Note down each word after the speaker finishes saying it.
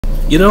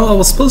You know, I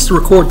was supposed to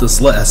record this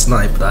last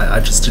night, but I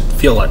just didn't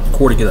feel like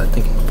recording it. I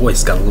think my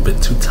voice got a little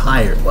bit too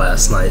tired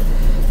last night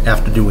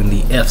after doing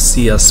the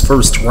FCS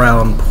first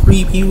round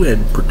preview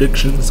and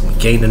predictions. We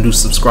gained a new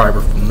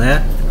subscriber from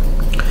that.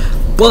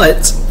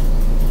 But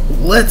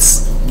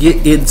let's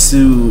get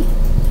into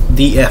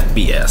the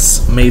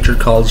FBS, Major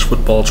College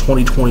Football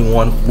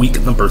 2021, week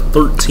number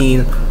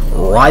 13,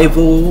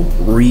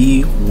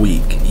 Rivalry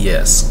Week.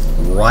 Yes,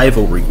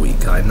 Rivalry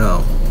Week, I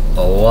know.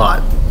 A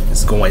lot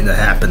is going to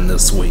happen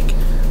this week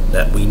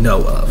that we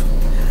know of.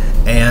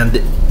 And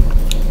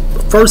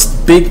the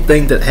first big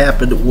thing that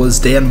happened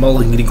was Dan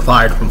Mullen getting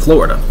fired from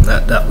Florida.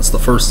 That was the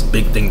first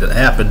big thing that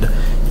happened,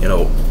 you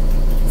know,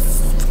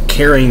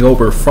 carrying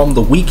over from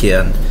the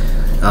weekend.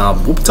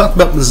 We'll talk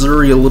about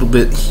Missouri a little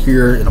bit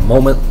here in a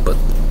moment, but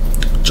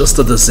just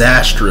a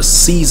disastrous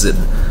season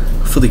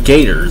for the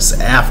Gators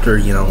after,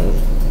 you know,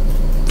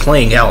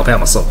 playing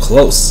Alabama so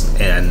close,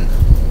 and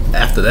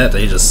after that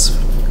they just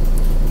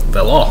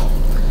fell off.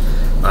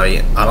 I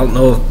mean, I don't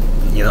know,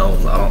 you know,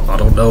 I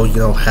don't know, you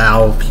know,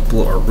 how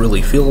people are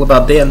really feeling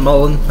about Dan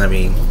Mullen. I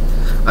mean,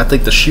 I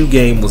think the shoe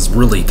game was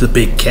really the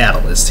big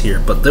catalyst here,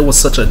 but there was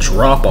such a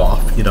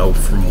drop-off, you know,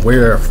 from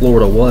where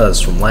Florida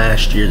was from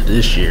last year to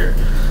this year.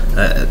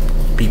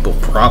 People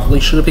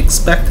probably should have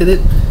expected it.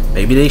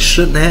 Maybe they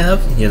shouldn't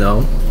have, you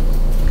know.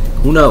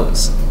 Who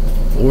knows?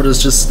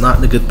 Florida's just not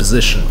in a good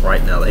position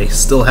right now. They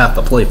still have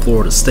to play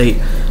Florida State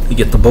to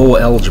get the bowl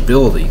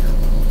eligibility.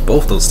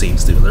 Both those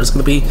teams do. There's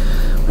going to be...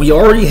 We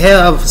already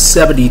have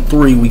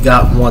 73. We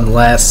got one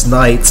last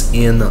night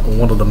in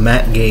one of the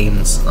MAC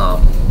games.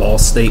 Ball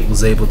State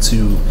was able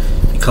to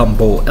become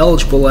bowl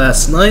eligible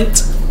last night,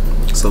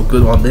 so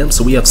good on them.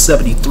 So we have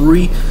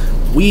 73.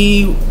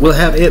 We will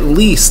have at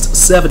least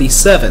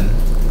 77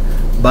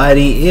 by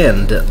the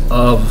end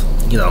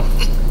of, you know,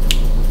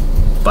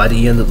 by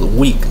the end of the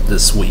week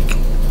this week.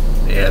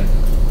 And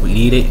we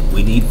need it.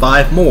 We need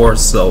 5 more.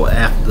 So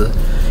after,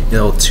 you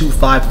know, 2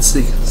 5 and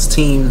 6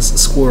 teams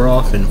square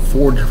off in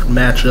 4 different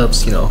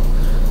matchups, you know,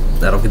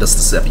 that'll get us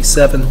to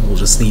 77. We'll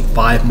just need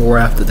 5 more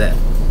after that.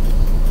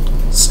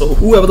 So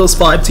whoever those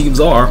 5 teams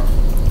are,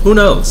 who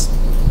knows?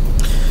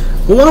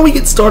 Well, why don't we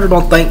get started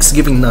on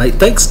Thanksgiving night?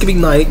 Thanksgiving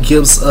night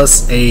gives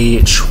us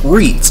a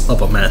treat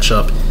of a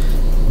matchup.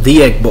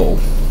 The Egg Bowl.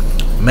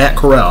 Matt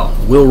Corral,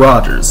 Will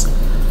Rogers.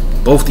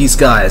 Both these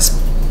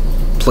guys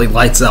play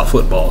lights out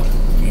football.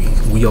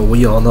 We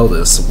all know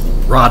this.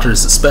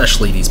 Rogers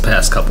especially these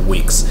past couple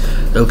weeks.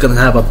 They're going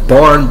to have a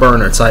barn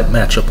burner type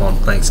matchup on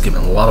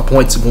Thanksgiving. A lot of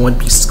points are going to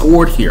be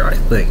scored here, I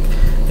think,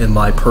 in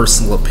my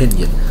personal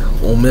opinion.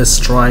 Ole Miss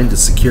trying to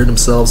secure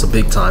themselves a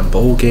big time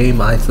bowl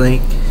game, I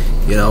think.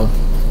 You know,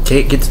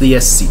 can't get to the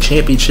SEC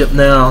championship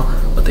now,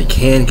 but they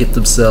can get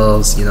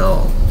themselves, you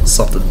know,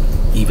 something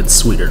even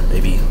sweeter.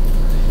 Maybe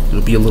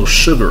it'll be a little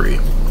sugary,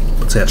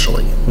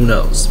 potentially. Who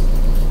knows?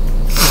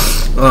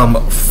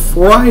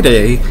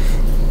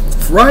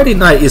 Friday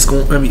night is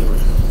going. I mean,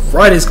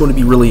 Friday is going to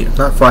be really,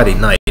 not Friday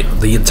night,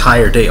 the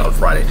entire day on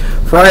Friday.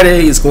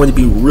 Friday is going to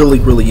be really,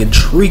 really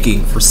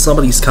intriguing for some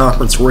of these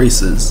conference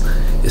races,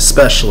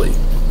 especially.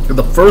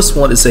 The first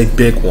one is a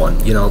big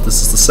one. You know,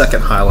 this is the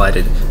second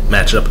highlighted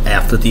matchup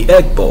after the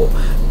Egg Bowl.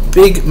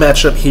 Big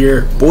matchup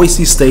here.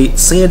 Boise State,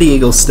 San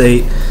Diego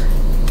State.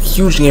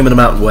 Huge game in the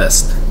Mountain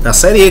West. Now,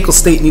 San Diego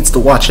State needs to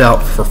watch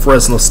out for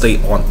Fresno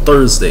State on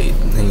Thursday.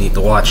 They need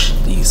to watch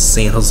the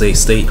San Jose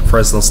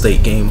State-Fresno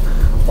State game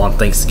on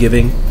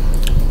Thanksgiving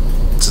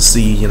to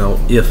see, you know,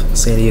 if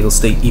San Diego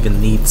State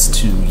even needs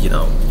to, you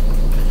know,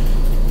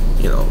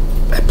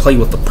 play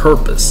with the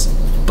purpose.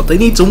 But they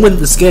need to win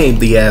this game,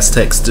 the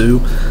Aztecs do.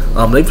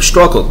 They've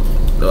struggled.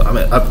 I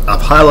mean,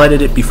 I've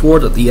highlighted it before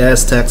that the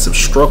Aztecs have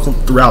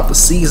struggled throughout the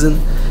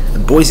season,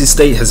 and Boise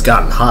State has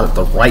gotten hot at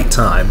the right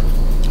time.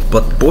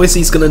 But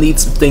Boise's going to need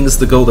some things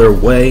to go their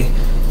way.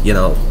 You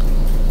know,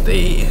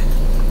 they've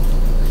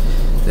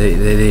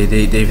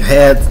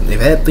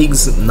had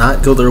things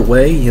not go their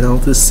way, you know,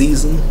 this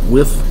season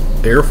with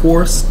Air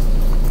Force.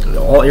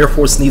 All Air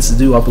Force needs to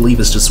do, I believe,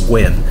 is just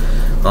win.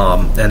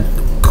 And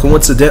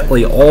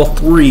coincidentally, all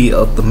 3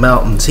 of the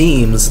Mountain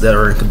teams that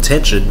are in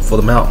contention for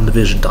the Mountain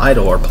Division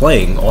title are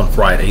playing on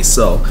Friday.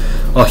 So,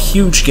 a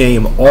huge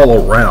game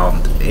all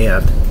around,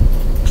 and,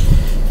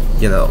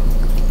 you know,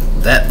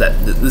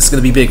 this is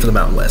going to be big for the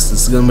Mountain West.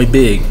 This is going to be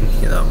big,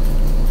 you know,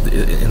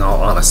 in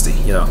all honesty,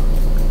 you know.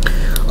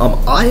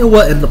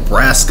 Iowa and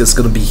Nebraska is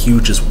going to be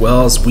huge as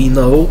well. As we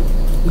know,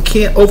 we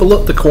can't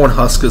overlook the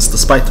Cornhuskers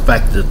despite the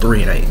fact that they're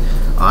 3-8.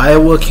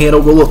 Iowa can't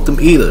overlook them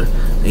either.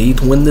 They need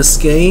to win this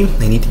game.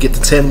 They need to get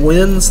to 10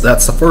 wins.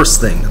 That's the first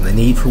thing. And they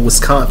need for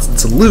Wisconsin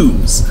to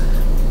lose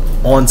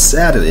on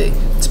Saturday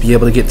to be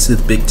able to get to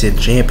the Big Ten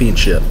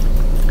Championship.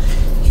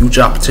 Huge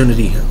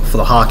opportunity for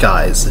the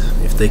Hawkeyes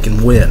if they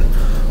can win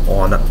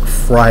on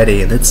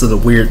Friday. And it's at a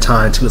weird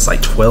time too. It's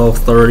like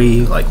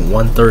 12:30, like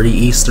 1:30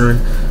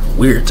 Eastern.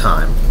 Weird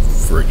time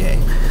for a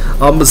game.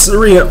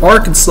 Missouri and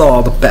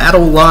Arkansas, the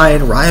battle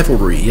line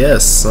rivalry.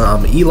 Yes,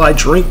 Eli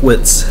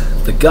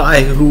Drinkwitz, the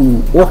guy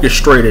who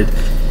orchestrated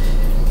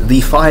the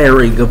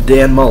firing of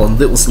Dan Mullen.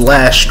 That was the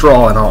last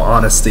straw, in all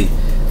honesty.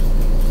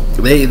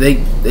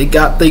 They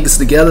got things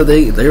together.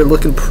 They're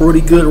looking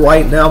pretty good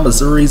right now.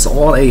 Missouri's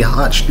on a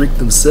hot streak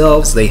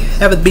themselves. They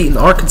haven't beaten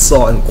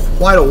Arkansas in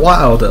quite a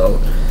while though.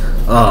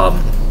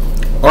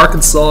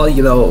 Arkansas,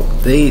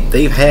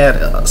 they've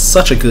had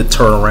such a good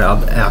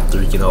turnaround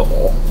after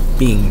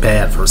being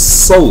bad for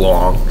so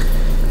long,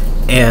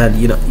 and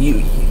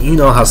you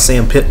know how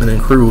Sam Pittman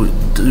and crew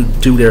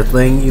do their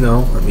thing.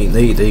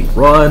 They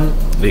run,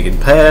 they can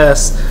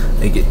pass,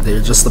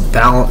 they're just a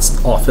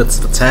balanced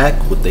offensive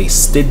attack with a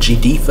stingy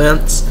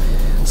defense.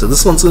 So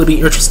this one's going to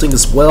be interesting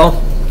as well.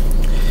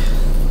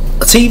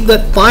 A team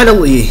that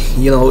finally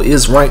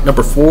is ranked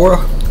number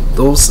 4.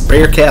 Those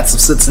Bearcats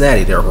of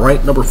Cincinnati, they're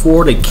ranked number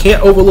 4. They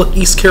can't overlook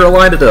East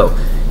Carolina though.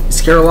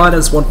 East Carolina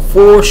has won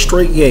 4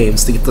 straight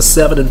games to get to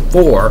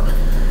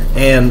 7-4,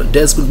 and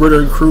Desmond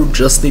Ridder and crew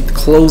just need to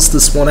close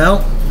this one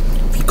out.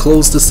 If you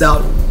close this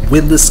out,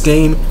 win this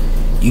game,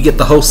 you get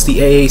to host the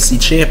AAC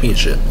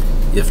championship.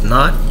 If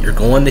not, you're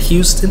going to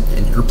Houston,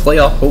 and your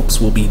playoff hopes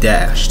will be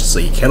dashed. So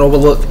you can't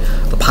overlook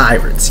the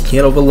Pirates. You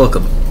can't overlook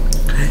them.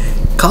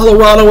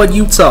 Colorado and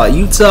Utah.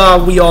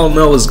 Utah, we all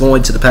know, is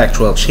going to the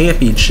Pac-12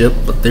 championship,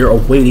 but they're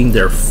awaiting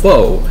their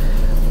foe.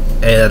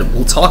 And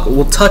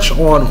we'll touch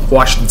on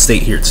Washington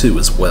State here too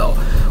as well.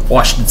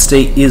 Washington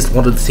State is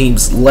one of the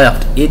teams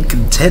left in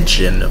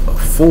contention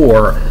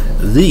for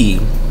the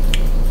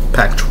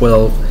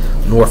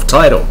Pac-12 North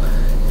title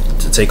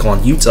to take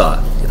on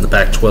Utah in the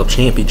Pac-12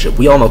 championship.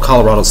 We all know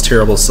Colorado's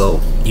terrible, so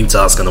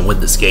Utah's going to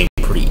win this game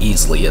pretty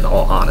easily in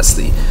all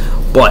honesty.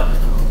 But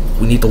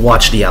we need to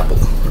watch the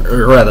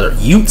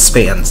Utes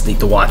fans need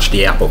to watch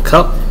the Apple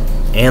Cup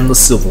and the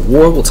Civil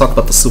War. We'll talk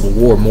about the Civil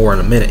War more in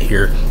a minute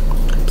here.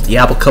 But the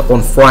Apple Cup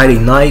on Friday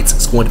nights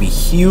is going to be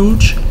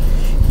huge,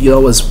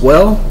 as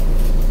well.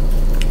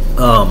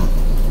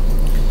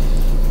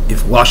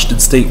 If Washington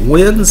State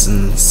wins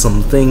and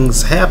some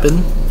things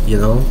happen,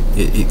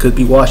 it could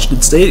be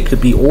Washington State, it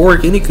could be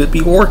Oregon, it could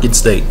be Oregon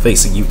State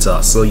facing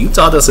Utah. So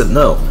Utah doesn't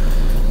know.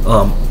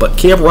 But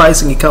Cam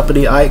Rising and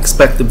company, I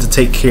expect them to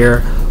take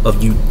care of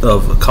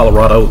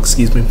Colorado,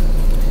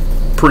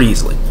 pretty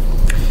easily.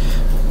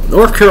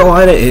 North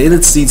Carolina and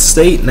NC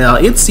State. Now,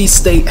 NC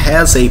State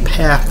has a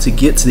path to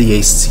get to the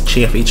ACC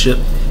championship.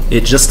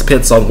 It just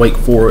depends on Wake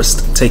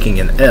Forest taking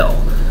an L.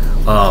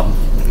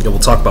 We'll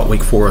talk about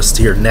Wake Forest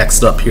here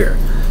next up here.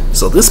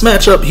 So this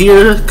matchup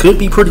here could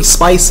be pretty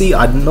spicy.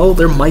 I know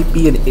there might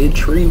be an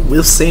injury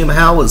with Sam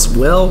Howell as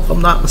well, if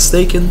I'm not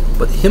mistaken.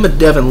 But him and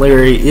Devin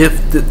Leary,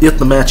 if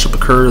the matchup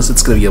occurs,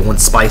 it's going to be a one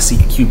spicy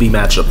QB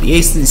matchup. The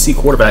ACC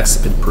quarterbacks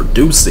have been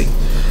producing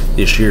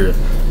this year.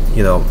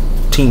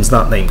 Teams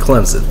not named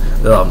Clemson.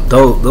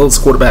 Those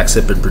quarterbacks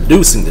have been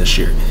producing this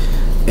year.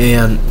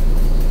 And,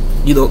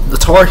 the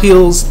Tar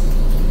Heels,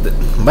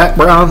 Mac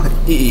Brown,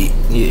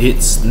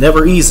 it's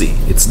never easy.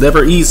 It's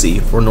never easy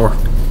for North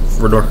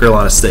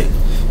Carolina State.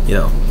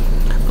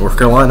 North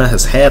Carolina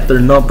has had their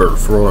number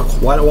for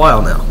quite a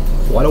while now.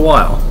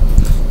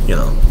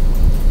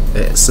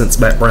 Since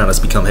Mac Brown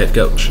has become head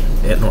coach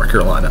at North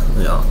Carolina.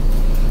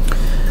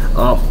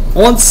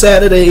 On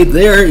Saturday,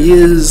 there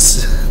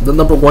is the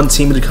number 1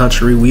 team in the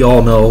country. We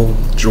all know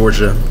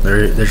Georgia.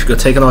 They're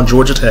taking on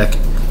Georgia Tech.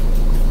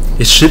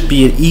 It should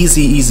be an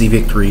easy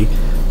victory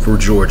for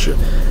Georgia.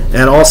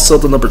 And also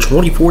the number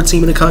 24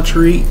 team in the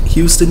country,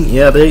 Houston.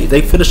 Yeah,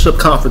 they finished up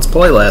conference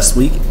play last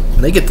week.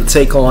 And they get to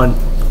take on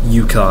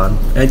UConn.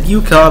 And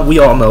UConn, we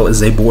all know,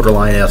 is a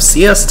borderline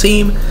FCS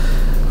team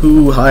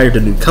who hired a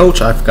new coach.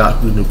 I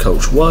forgot who the new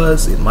coach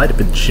was. It might have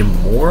been Jim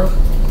Mora,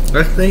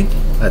 I think.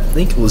 I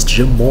think it was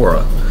Jim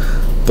Mora.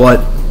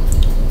 But,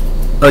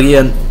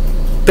 again,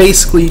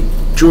 basically,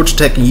 Georgia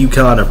Tech and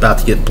UConn are about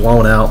to get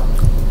blown out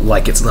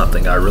like it's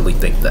nothing. I really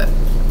think that.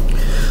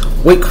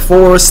 Wake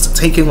Forest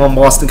taking on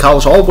Boston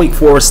College. All Wake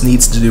Forest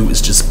needs to do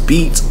is just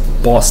beat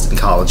Boston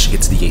College to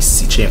get to the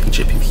ACC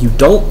championship. If you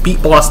don't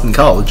beat Boston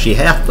College, you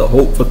have to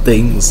hope for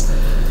things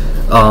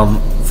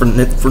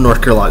for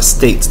North Carolina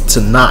State to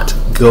not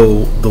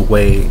go the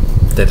way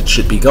that it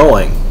should be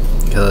going,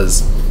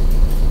 because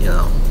you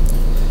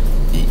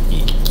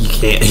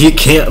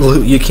can't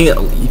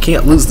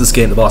lose this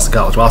game to Boston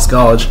College. Boston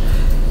College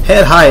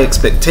had high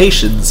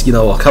expectations,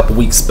 a couple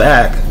weeks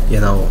back,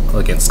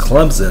 against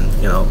Clemson,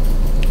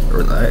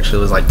 or actually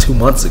it was like 2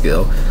 months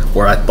ago,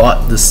 where I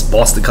thought this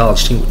Boston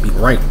College team would be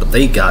ranked, but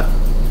they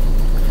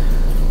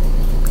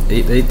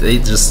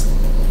just,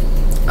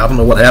 I don't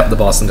know what happened to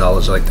Boston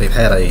College. Like, they've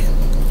had a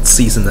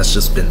season that's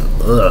just been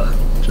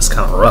just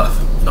kind of rough,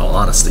 in all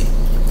honesty.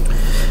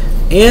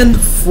 And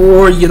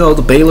for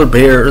the Baylor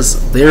Bears,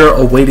 they're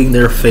awaiting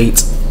their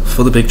fate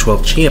for the Big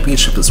 12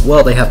 championship as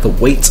well. They have to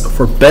wait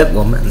for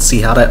Bedlam and see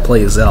how that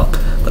plays out,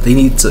 but they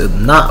need to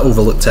not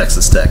overlook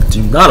Texas Tech.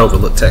 Do not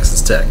overlook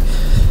Texas Tech.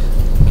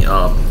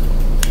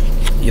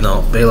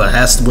 Baylor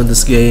has to win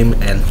this game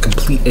and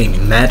complete a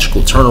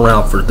magical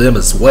turnaround for them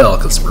as well,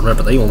 because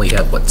remember, they only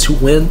had 2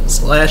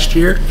 wins last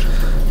year.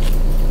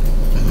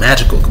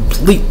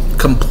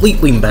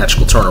 Completely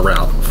magical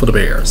turnaround for the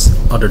Bears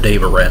under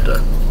Dave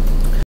Aranda.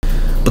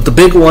 But the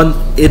big one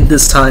in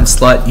this time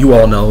slot, you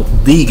all know,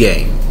 the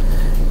game.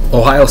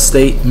 Ohio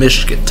State,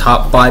 Michigan,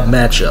 top 5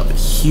 matchup,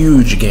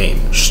 huge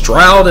game.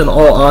 Stroud, in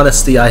all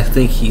honesty, I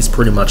think he's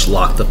pretty much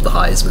locked up the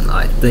Heisman.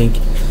 I think,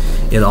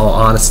 in all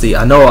honesty,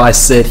 I know I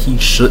said he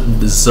shouldn't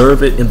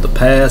deserve it in the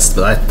past,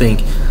 but I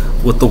think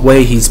with the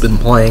way he's been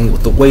playing,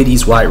 with the way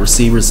these wide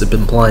receivers have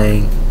been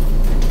playing,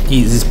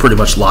 he's pretty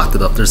much locked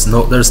it up. There's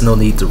no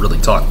need to really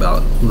talk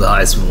about who the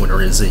Heisman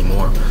winner is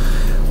anymore.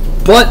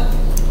 But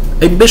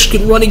a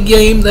Michigan running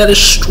game that is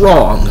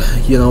strong.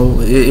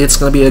 It's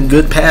going to be a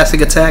good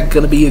passing attack,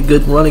 going to be a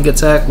good running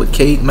attack with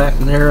Kate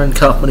McNamara and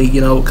company,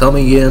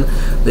 coming in.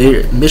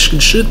 Michigan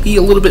should be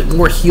a little bit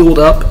more healed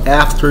up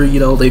after,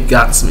 they've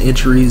got some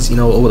injuries,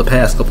 over the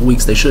past couple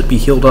weeks. They should be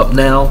healed up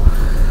now.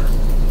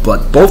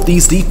 But both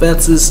these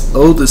defenses,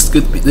 this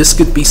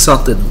could be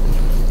something.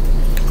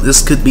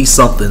 This could be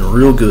something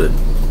real good.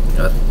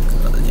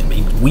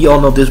 We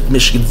all know this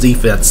Michigan's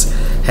defense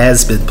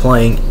has been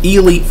playing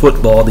elite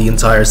football the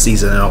entire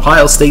season, and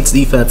Ohio State's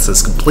defense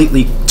has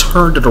completely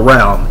turned it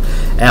around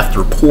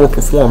after poor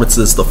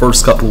performances the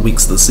first couple of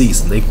weeks of the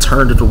season. They've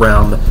turned it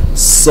around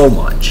so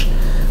much.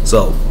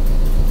 So,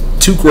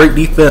 two great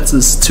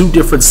defenses, two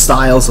different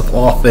styles of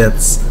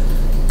offense.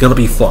 Gonna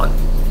be fun.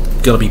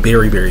 Gonna be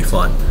very, very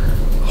fun.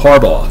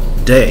 Harbaugh,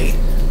 Day,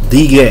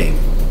 the game.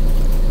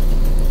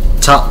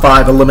 Top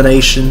 5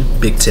 elimination,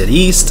 Big Ten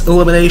East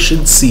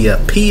elimination,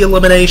 CFP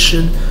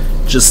elimination,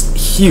 just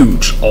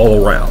huge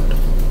all around.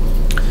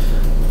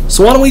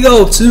 So why don't we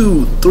go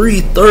to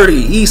 3:30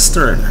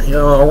 Eastern,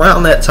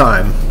 around that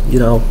time,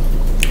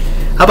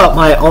 How about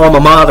my alma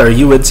mater,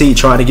 UNT,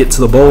 trying to get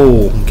to the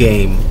bowl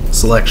game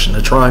selection?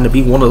 They're trying to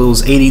be one of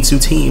those 82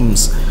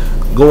 teams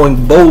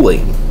going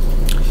bowling.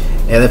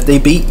 And if they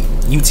beat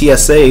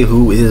UTSA,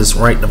 who is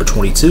ranked number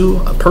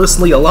 22,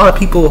 personally, a lot of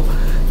people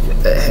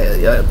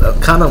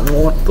kind of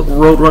want the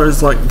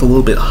Roadrunners like a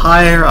little bit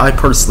higher. I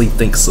personally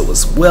think so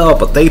as well,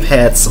 but they've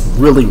had some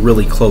really,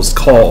 really close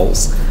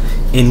calls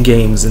in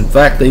games. In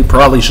fact, they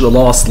probably should have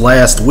lost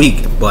last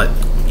week, but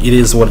it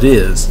is what it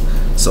is.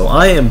 So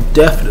I am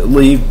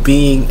definitely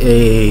being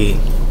a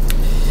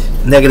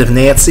negative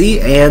Nancy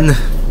and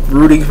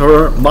rooting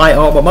for my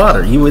alma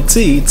mater, UNT,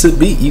 to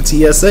beat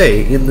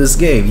UTSA in this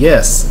game.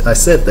 Yes, I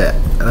said that,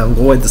 and I'm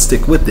going to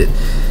stick with it.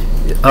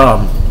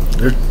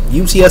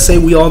 UTSA,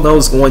 we all know,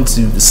 is going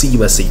to the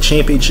CUSA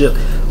championship,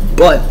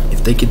 but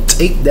if they can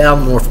take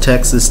down North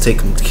Texas,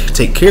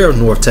 take care of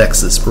North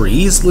Texas pretty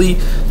easily,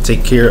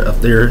 take care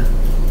of their,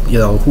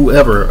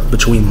 whoever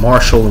between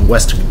Marshall and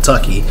Western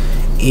Kentucky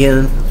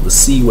in the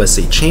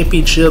CUSA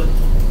championship,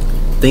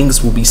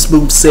 things will be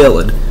smooth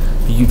sailing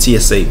for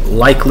UTSA,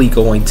 likely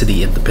going to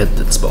the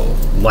Independence Bowl.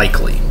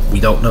 Likely. We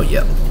don't know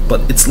yet,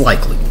 but it's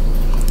likely.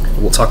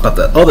 We'll talk about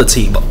that other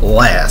team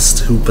last,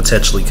 who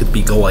potentially could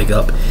be going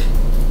up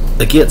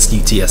against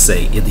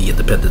UTSA in the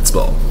Independence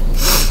Bowl.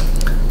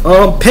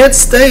 Penn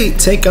State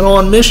taking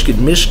on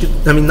Michigan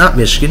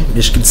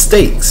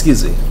State,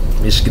 excuse me.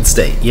 Michigan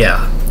State,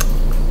 yeah.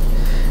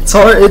 It's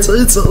hard. It's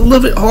a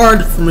little bit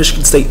hard for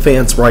Michigan State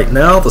fans right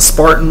now. The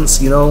Spartans,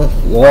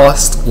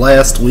 lost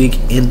last week,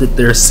 ended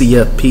their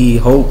CFP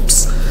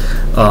hopes.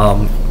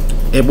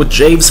 And with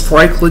James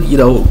Franklin,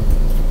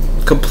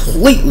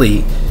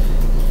 completely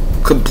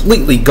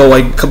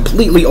going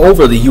completely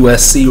over the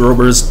USC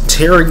rumors,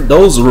 tearing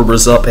those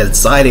rumors up and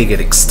signing an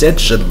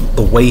extension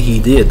the way he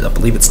did. I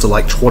believe it's to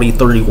like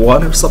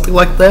 2031 or something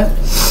like that.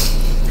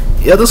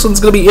 Yeah, this one's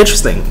going to be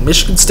interesting.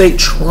 Michigan State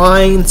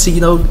trying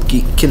to,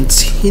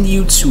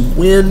 continue to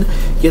win,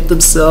 get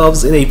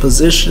themselves in a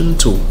position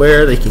to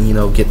where they can,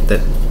 get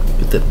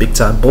that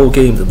big-time bowl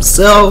game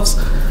themselves.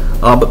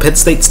 But Penn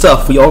State's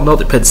tough. We all know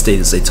that Penn State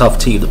is a tough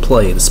team to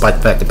play, despite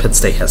the fact that Penn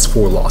State has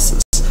 4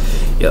 losses.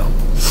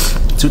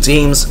 Two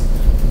teams,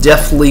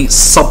 definitely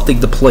something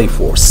to play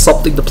for.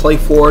 Something to play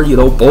for,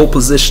 bowl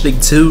positioning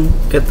too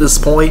at this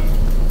point.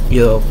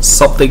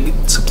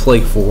 Something to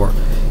play for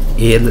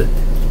in,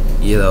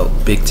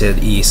 Big Ten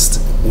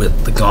East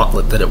with the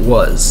gauntlet that it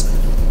was.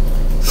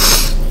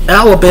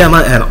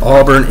 Alabama and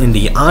Auburn in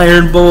the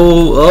Iron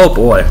Bowl. Oh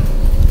boy.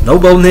 No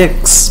Bo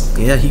Nix.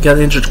 Yeah, he got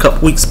injured a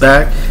couple weeks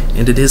back,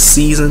 ended his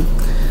season.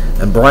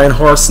 And Brian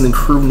Harsin and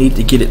crew need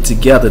to get it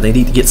together. They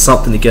need to get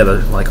something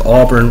together. Like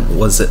Auburn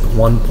was at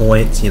one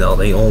point,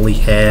 they only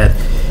had,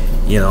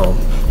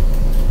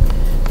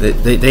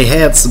 they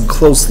had some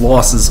close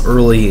losses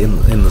early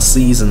in the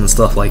season and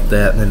stuff like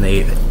that, and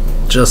they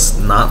just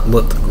not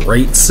looked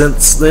great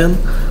since then.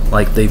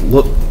 Like they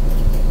look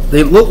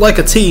like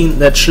a team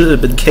that should have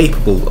been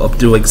capable of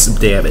doing some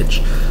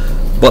damage.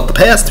 But the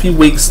past few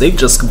weeks, they've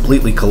just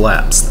completely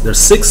collapsed. They're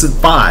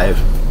 6-5,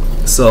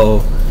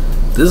 so.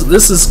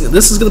 This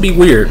is going to be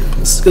weird.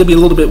 This is going to be a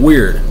little bit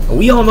weird.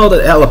 We all know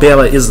that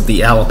Alabama isn't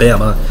the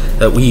Alabama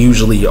that we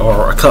usually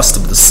are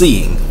accustomed to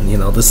seeing.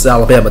 This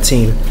Alabama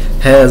team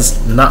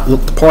has not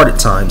looked the part at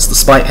times,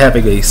 despite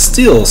having a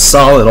still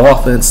solid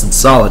offense and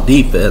solid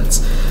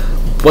defense.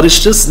 But it's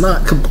just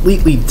not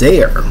completely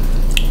there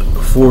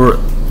for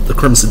the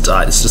Crimson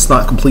Tide. It's just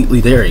not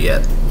completely there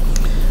yet.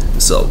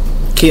 So,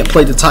 can't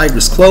play the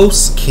Tigers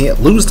close, can't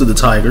lose to the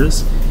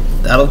Tigers.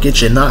 That'll get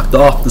you knocked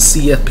off the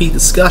CFP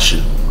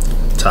discussion.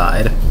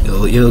 tied.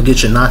 It'll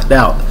get you knocked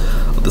out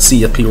of the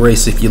CFP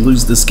race if you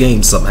lose this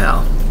game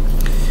somehow.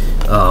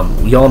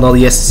 We all know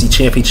the SEC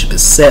championship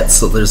is set,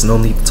 so there's no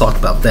need to talk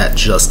about that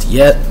just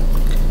yet.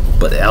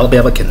 But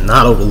Alabama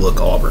cannot overlook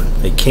Auburn.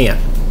 They can't.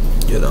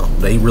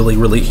 They really,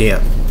 really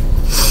can't.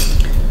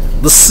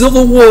 The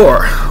Civil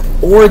War,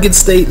 Oregon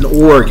State and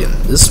Oregon.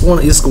 This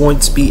one is going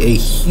to be a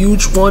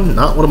huge one.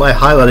 Not one of my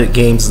highlighted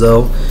games,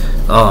 though.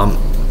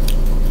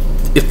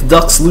 If the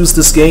Ducks lose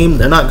this game,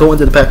 they're not going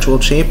to the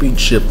Pac-12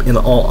 championship, in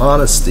all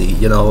honesty,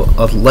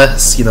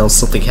 unless,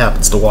 something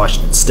happens to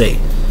Washington State.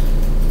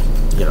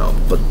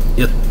 But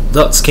if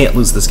Ducks can't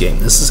lose this game,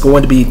 this is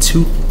going to be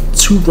two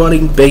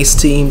running base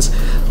teams.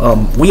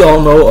 We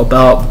all know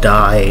about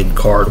Dye and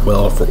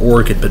Cardwell for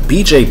Oregon, but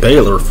B.J.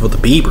 Baylor for the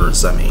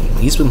Beavers, I mean,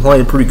 he's been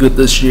playing pretty good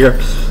this year.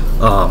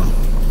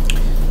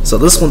 So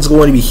this one's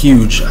going to be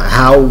huge.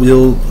 How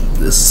will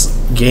this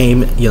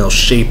game,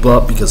 shape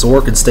up? Because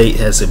Oregon State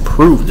has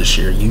improved this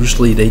year.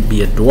 Usually they'd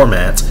be a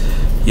doormat,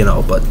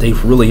 but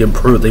they've really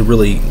improved. They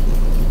really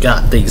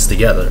got things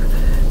together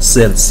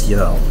since,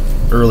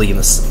 early in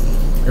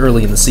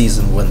the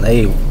season when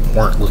they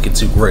weren't looking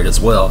too great as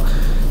well.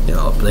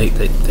 I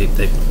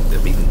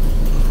mean,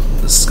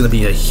 this is going to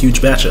be a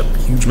huge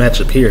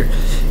matchup here.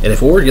 And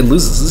if Oregon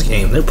loses this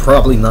game, they're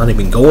probably not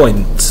even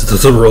going to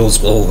the Rose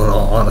Bowl, in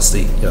all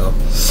honesty.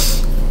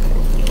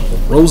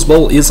 Rose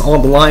Bowl is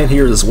on the line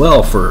here as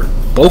well for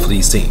both of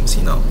these teams,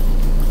 in all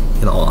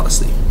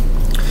honesty.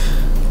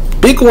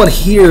 Big one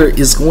here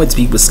is going to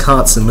be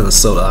Wisconsin,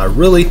 Minnesota. I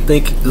really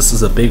think this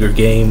is a bigger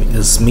game.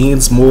 This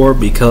means more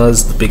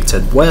because the Big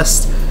Ten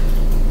West,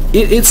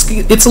 it's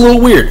a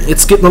little weird.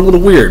 It's getting a little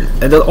weird.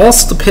 And it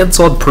also depends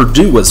on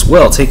Purdue as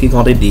well, taking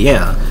on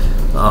Indiana.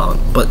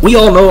 But we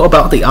all know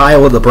about the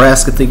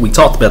Iowa-Nebraska thing. We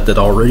talked about that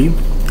already.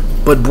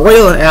 But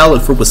Braylon Allen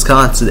for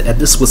Wisconsin and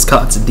this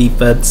Wisconsin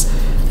defense,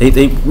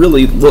 they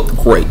really look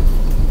great.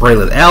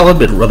 Braylon Allen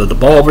been running the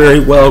ball very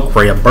well.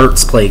 Graham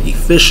Burke's playing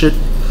efficient.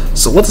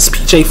 So what does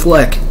PJ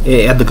Fleck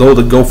and the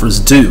Golden Gophers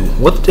do?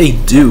 What do they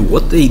do?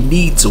 What do they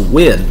need to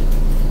win?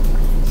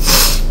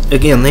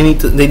 Again, they need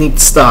to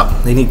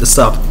stop. They need to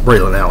stop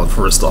Braylon Allen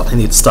first off. They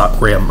need to stop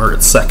Graham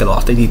Mertz second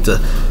off. They need to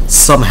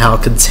somehow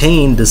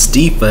contain this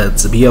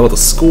defense and be able to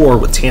score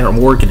with Tanner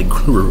Morgan and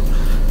crew.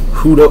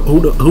 Who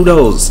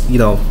knows?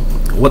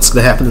 What's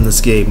going to happen in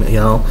this game?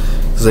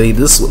 Because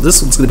this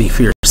one's going to be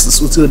fierce. This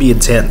one's going to be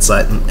intense.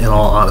 In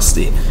all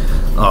honesty.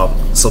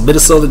 So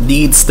Minnesota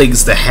needs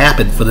things to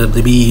happen for them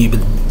to be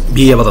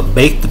able to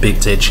make the Big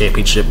Ten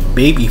championship,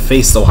 maybe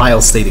face Ohio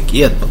State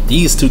again. But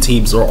these two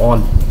teams are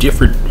on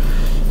different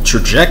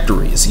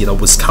trajectories.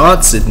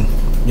 Wisconsin,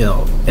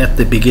 at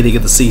the beginning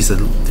of the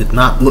season did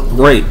not look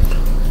great.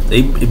 They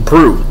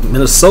improved.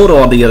 Minnesota,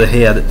 on the other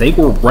hand, they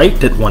were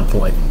ranked at one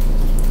point.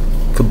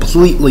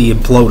 Completely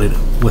imploded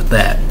with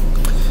that.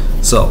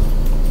 So,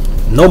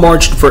 no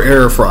margin for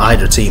error for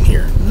either team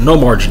here. No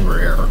margin for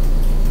error.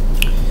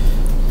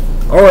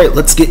 Alright,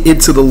 let's get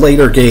into the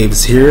later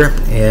games here,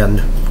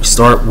 and we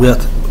start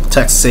with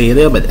Texas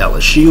A&M and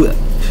LSU.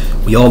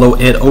 We all know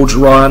Ed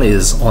Orgeron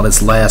is on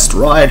his last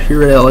ride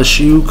here at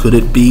LSU. Could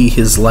it be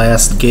his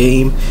last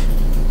game,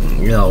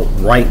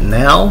 right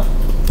now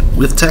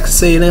with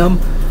Texas A&M?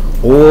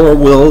 Or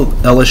will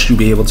LSU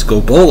be able to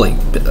go bowling?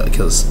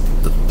 Because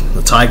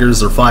the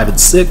Tigers are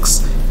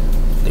 5-6.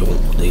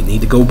 They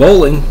need to go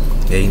bowling.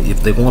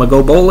 If they want to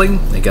go bowling,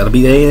 they got to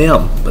beat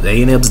A&M. But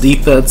A&M's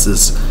defense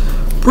is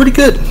pretty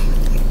good.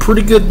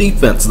 Pretty good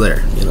defense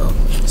there,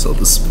 So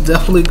this is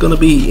definitely going to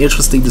be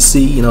interesting to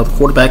see. The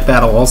quarterback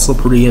battle also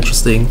pretty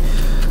interesting.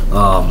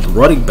 The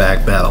running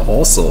back battle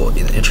also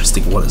an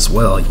interesting one as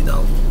well,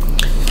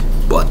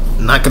 But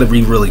not going to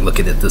be really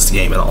looking at this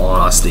game in all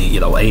honesty.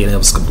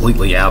 A&M's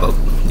completely out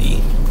of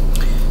the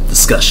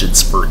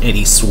discussions for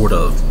any sort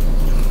of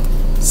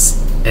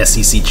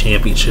SEC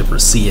championship or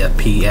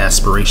CFP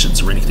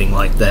aspirations or anything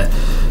like that.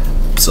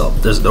 So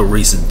there's no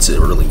reason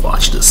to really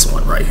watch this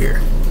one right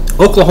here.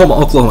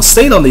 Oklahoma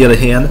State, on the other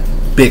hand,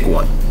 big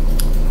one.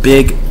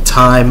 Big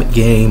time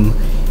game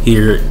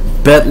here.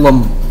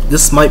 Bedlam,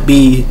 this might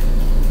be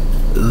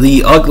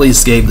the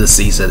ugliest game this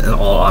season, in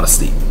all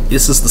honesty.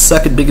 This is the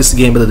second biggest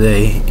game of the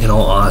day, in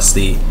all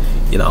honesty.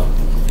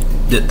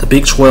 The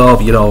Big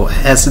 12,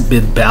 hasn't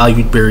been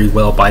valued very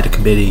well by the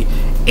committee,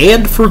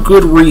 and for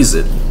good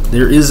reason.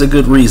 There is a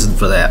good reason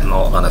for that, in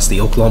all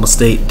honesty. Oklahoma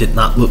State did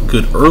not look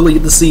good early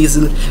in the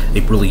season.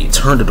 They really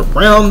turned it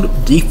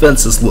around.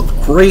 Defenses looked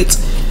great,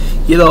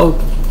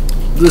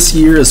 this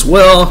year as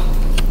well.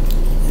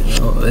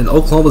 And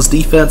Oklahoma's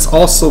defense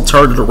also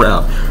turned it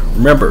around.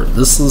 Remember,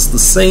 this is the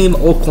same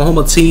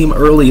Oklahoma team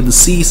early in the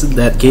season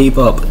that gave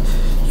up,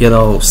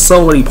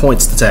 so many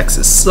points to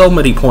Texas, so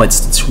many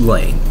points to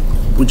Tulane,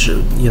 which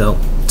are,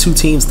 two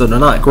teams that are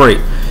not great,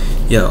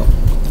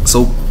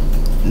 So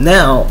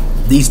now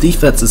these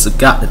defenses have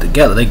gotten it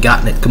together. They've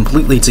gotten it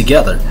completely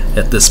together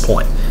at this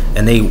point,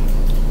 and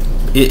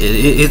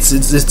it's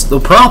the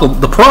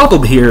problem. The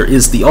problem here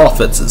is the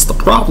offenses.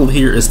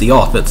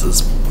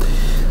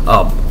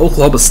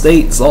 Oklahoma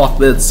State's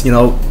offense,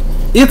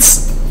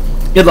 it's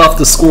enough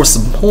to score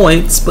some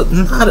points, but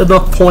not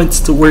enough points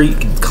to where you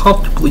can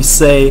comfortably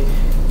say,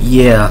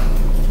 yeah,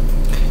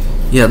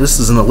 this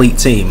is an elite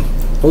team.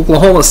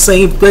 Oklahoma,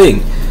 same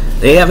thing.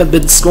 They haven't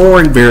been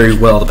scoring very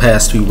well the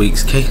past few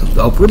weeks.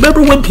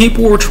 Remember when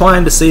people were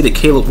trying to say that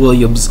Caleb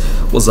Williams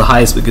was a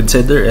Heisman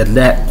contender, and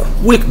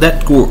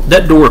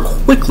that door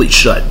quickly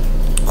shut.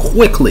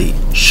 Quickly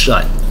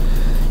shut.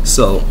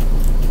 So,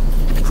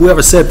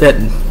 whoever said that,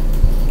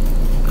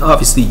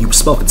 obviously you were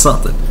smoking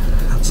something.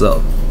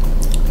 So,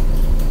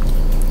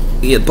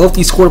 yeah, both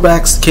these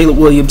quarterbacks, Caleb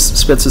Williams,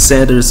 Spencer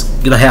Sanders,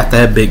 gonna have to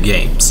have big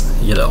games,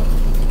 you know.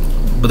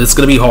 But it's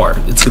gonna be hard.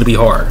 It's gonna be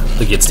hard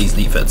against these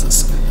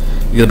defenses.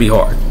 It's gonna be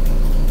hard.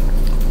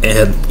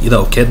 And, you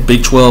know, can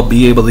Big 12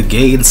 be able to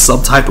gain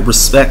some type of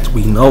respect?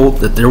 We know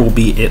that there will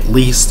be at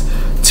least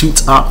 2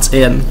 top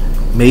 10,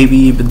 maybe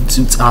even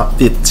 2 top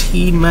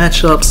 15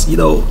 matchups, you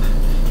know,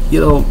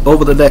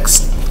 over the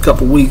next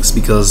couple weeks,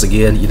 because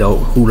again, you know,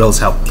 who knows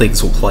how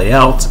things will play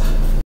out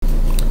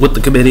with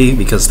the committee,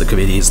 because the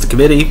committee is the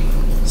committee.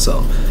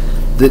 So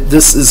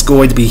this is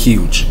going to be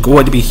huge.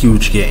 Going to be a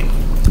huge game.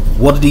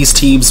 One of these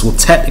teams will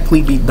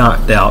technically be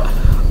knocked out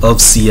of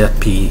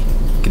CFP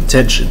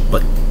contention,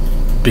 but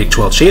Big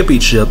 12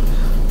 championship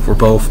for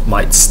both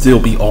might still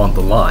be on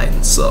the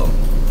line. So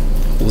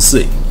we'll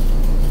see.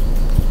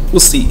 We'll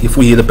see if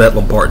we hit a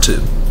Bedlam Part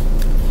 2.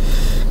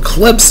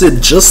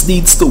 Clemson just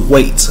needs to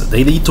wait.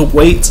 They need to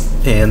wait,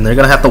 and they're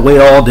going to have to wait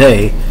all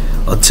day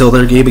until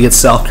their game against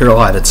South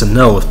Carolina to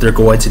know if they're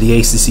going to the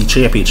ACC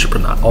championship or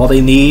not. All they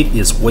need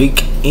is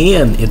Wake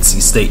and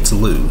NC State to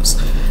lose,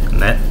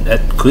 and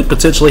that could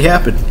potentially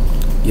happen.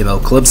 You know,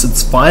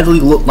 Clemson's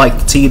finally looked like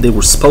the team they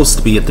were supposed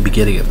to be at the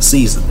beginning of the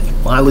season. They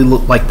finally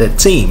looked like that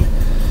team.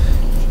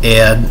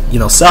 And, you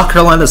know, South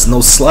Carolina's no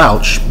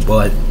slouch,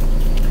 but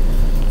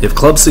if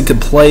Clemson can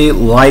play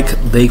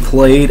like they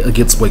played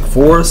against Wake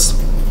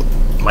Forest,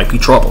 might be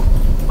trouble.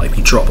 Might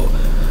be trouble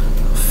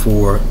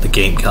for the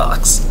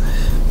Gamecocks.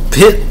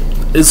 Pitt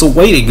is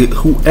awaiting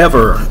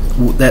whoever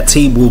that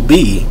team will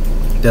be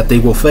that they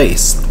will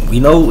face. We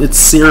know it's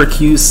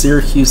Syracuse.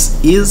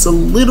 Syracuse is a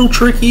little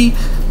tricky,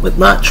 but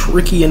not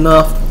tricky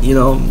enough, you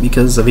know,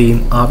 because, I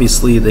mean,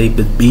 obviously they've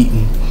been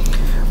beaten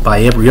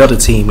by every other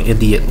team in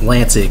the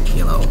Atlantic,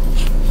 you know,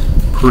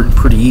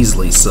 pretty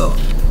easily. So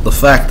the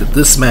fact that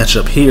this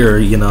matchup here,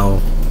 you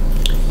know,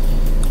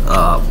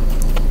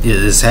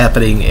 is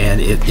happening,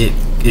 and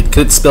it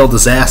could spell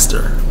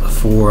disaster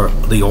for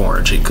the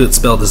Orange. It could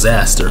spell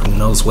disaster. Who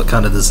knows what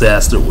kind of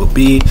disaster it will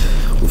be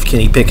with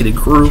Kenny Pickett and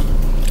crew,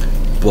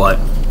 but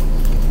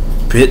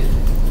Pitt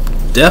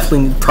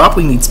definitely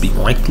probably needs to be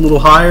ranked a little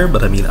higher,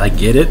 but I mean, I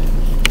get it.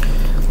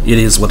 It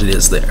is what it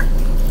is there.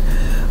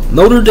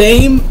 Notre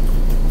Dame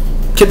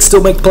can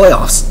still make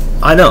playoffs.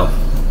 I know.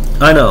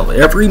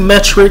 Every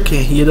metric,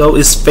 you know,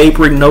 is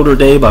favoring Notre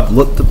Dame. I've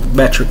looked at the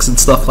metrics and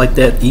stuff like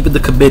that. Even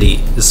the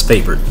committee is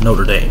favored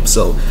Notre Dame.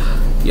 So,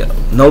 yeah,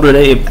 Notre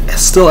Dame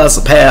still has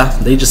a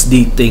path. They just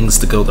need things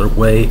to go their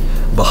way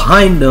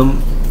behind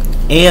them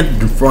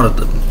and in front of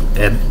them.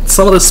 And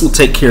some of this will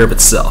take care of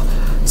itself.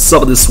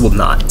 Some of this will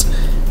not.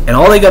 And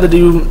all they got to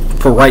do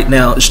for right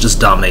now is just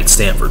dominate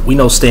Stanford. We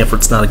know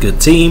Stanford's not a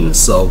good team,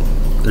 so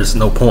there's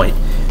no point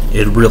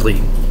in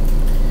really,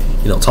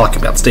 you know, talking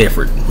about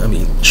Stanford. I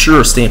mean,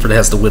 sure, Stanford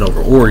has to win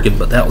over Oregon,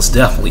 but that was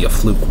definitely a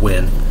fluke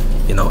win,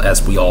 you know,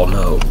 as we all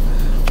know.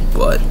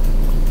 But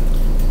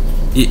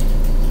I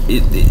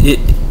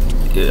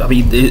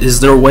mean, is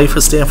there a way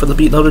for Stanford to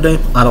beat Notre Dame?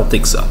 I don't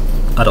think so.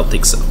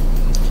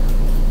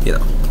 You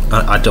know,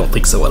 I don't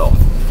think so at all.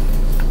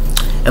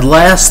 And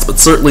last, but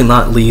certainly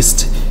not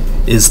least,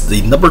 is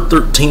the number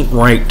 13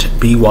 ranked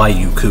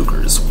BYU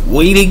Cougars,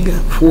 waiting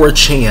for a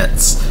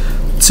chance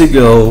to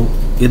go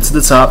into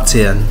the top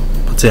 10.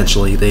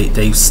 Potentially,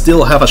 they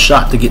still have a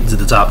shot to get into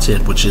the top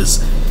 10, which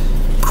is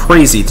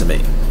crazy to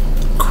me.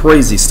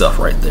 Crazy stuff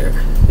right there.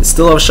 They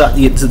still have a shot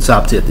to get into the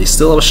top 10. They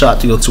still have a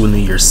shot to go to a New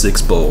Year's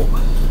Six bowl,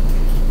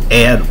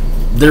 and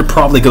they're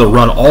probably going to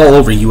run all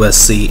over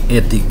USC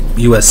and the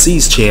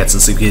USC's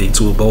chances of getting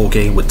to a bowl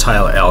game with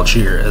Tyler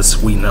Algier.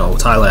 As we know,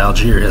 Tyler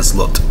Algier has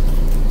looked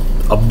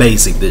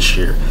amazing this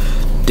year.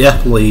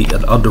 Definitely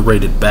an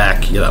underrated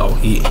back. You know,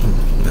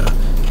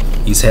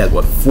 he's had,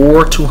 what,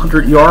 4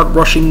 200-yard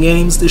rushing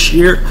games this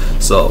year?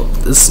 So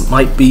this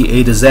might be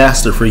a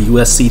disaster for a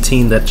USC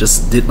team that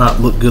just did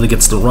not look good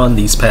against the run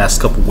these past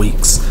couple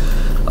weeks.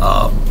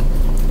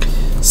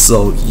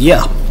 So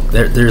yeah,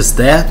 there's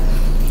that.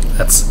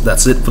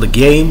 That's it for the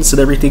games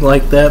and everything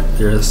like that.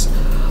 There's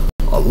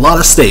a lot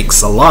of stakes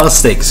here. A lot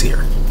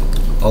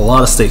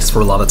of stakes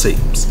for a lot of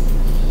teams.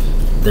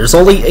 There's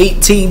only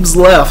 8 teams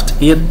left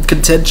in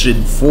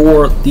contention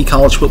for the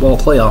college football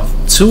playoff.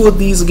 2 of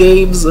these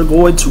games are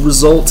going to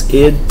result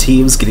in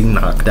teams getting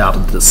knocked out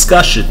of the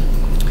discussion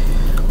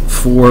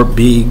for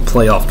being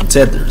playoff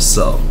contenders.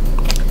 So,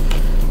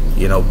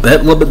 you know,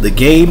 Bedlam in the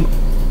game.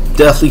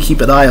 Definitely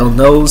keep an eye on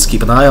those.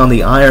 Keep an eye on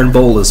the Iron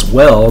Bowl as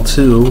well,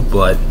 too.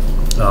 But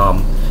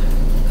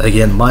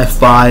again, my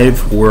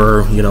 5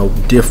 were, you know,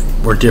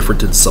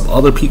 different than some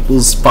other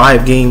people's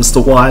 5 games to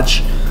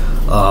watch.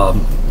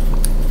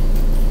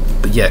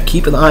 But yeah,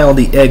 keep an eye on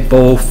the Egg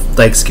Bowl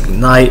Thanksgiving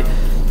night.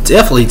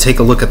 Definitely take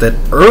a look at that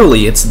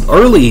early. It's an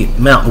early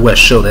Mountain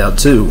West showdown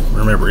too.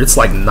 Remember, it's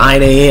like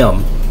 9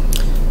 a.m.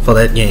 for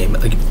that game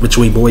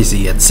between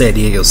Boise and San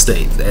Diego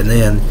State. And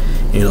then,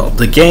 you know,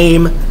 the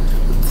game,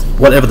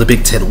 whatever the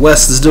Big Ten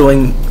West is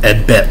doing,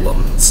 at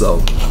Bedlam. So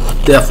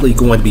definitely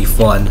going to be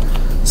fun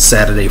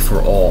Saturday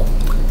for all.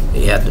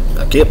 And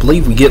I can't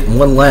believe we get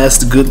one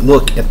last good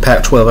look at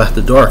Pac-12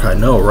 After Dark. I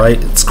know, right?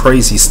 It's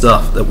crazy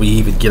stuff that we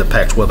even get a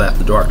Pac-12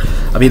 After Dark.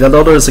 I mean, I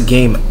know there's a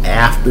game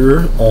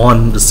after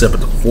on December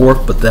the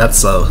 4th, but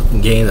that's a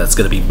game that's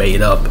going to be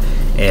made up,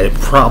 and it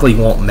probably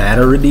won't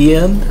matter in the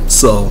end.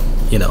 So,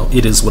 you know,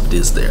 it is what it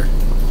is there.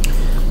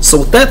 So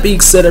with that being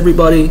said,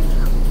 everybody,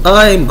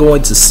 I'm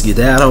going to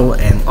skedaddle,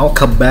 and I'll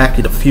come back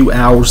in a few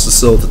hours or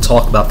so to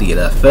talk about the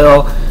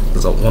NFL,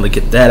 because I want to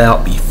get that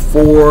out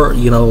before,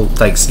 you know,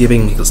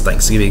 Thanksgiving, because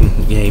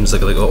Thanksgiving games are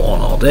going to go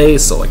on all day,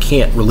 so I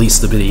can't release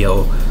the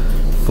video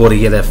for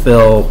the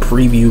NFL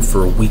preview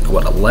for week,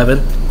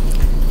 11,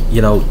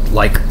 you know,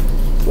 like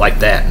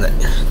that,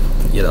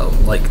 you know,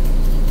 like,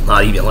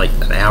 not even like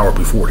an hour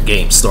before the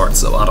game starts,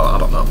 so I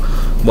don't know,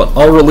 but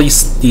I'll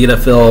release the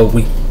NFL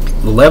week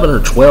 11 or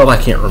 12, I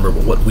can't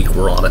remember what week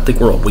we're on. I think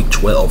we're on week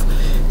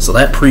 12. So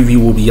that preview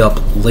will be up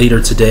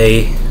later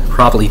today,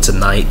 probably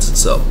tonight.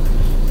 So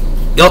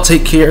y'all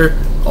take care.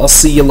 I'll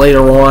see you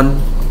later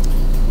on.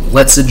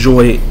 Let's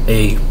enjoy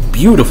a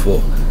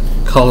beautiful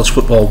college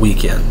football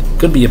weekend.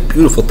 Could be a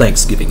beautiful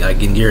Thanksgiving, I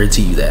can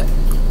guarantee you that.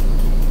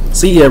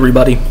 See you,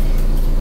 everybody.